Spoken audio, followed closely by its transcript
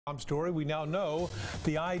Story. We now know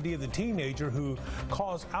the ID of the teenager who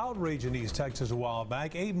caused outrage in East Texas a while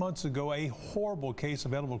back. 8 months ago, a horrible case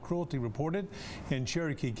of animal cruelty reported in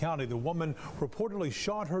Cherokee County. The woman reportedly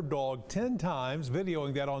shot her dog 10 times,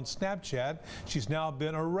 videoing that on Snapchat. She's now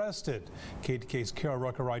been arrested. KTK's Kara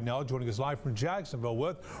Rucker right now joining us live from Jacksonville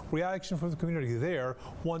with reaction from the community there.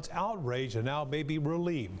 Once outraged and now maybe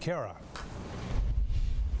relieved. Kara.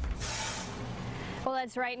 Well,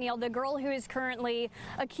 that's right, Neil. The girl who is currently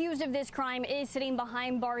accused of this crime is sitting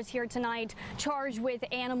behind bars here tonight, charged with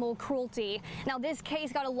animal cruelty. Now, this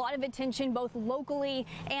case got a lot of attention both locally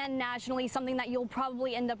and nationally, something that you'll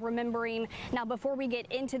probably end up remembering. Now, before we get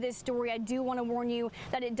into this story, I do want to warn you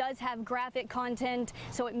that it does have graphic content,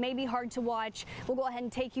 so it may be hard to watch. We'll go ahead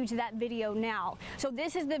and take you to that video now. So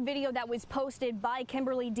this is the video that was posted by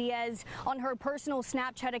Kimberly Diaz on her personal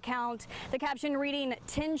Snapchat account. The caption reading,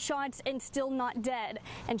 10 shots and still not dead,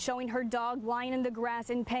 and showing her dog lying in the grass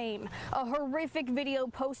in pain. A horrific video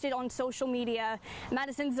posted on social media.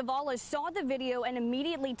 Madison Zavala saw the video and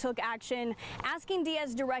immediately took action, asking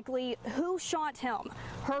Diaz directly who shot him.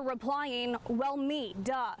 Her replying, well, me,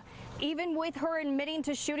 duh. Even with her admitting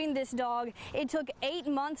to shooting this dog, it took 8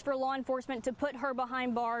 months for law enforcement to put her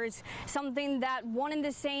behind bars, something that one and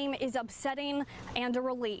the same is upsetting and a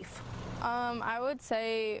relief. I would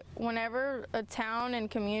say whenever a town and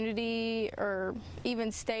community or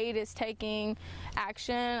even state is taking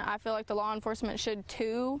action, I feel like the law enforcement should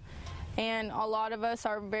too. And a lot of us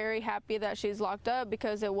are very happy that she's locked up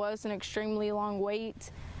because it was an extremely long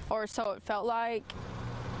wait, or so it felt like.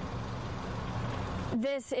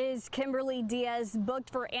 This is Kimberly Diaz, booked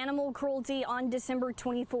for animal cruelty on December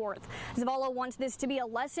 24th. Zavala wants this to be a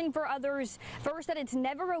lesson for others. First, that it's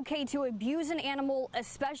never okay to abuse an animal,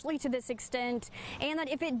 especially to this extent, and that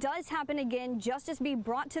if it does happen again, justice be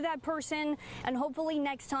brought to that person, and hopefully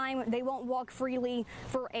next time they won't walk freely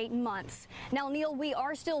for 8 months. Now, Neil, we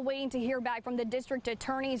are still waiting to hear back from the district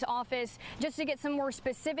attorney's office just to get some more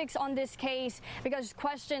specifics on this case, because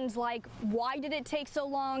questions like why did it take so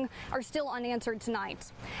long are still unanswered tonight.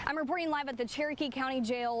 I'm reporting live at the Cherokee County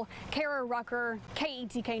Jail. Kara Rucker,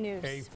 KETK News.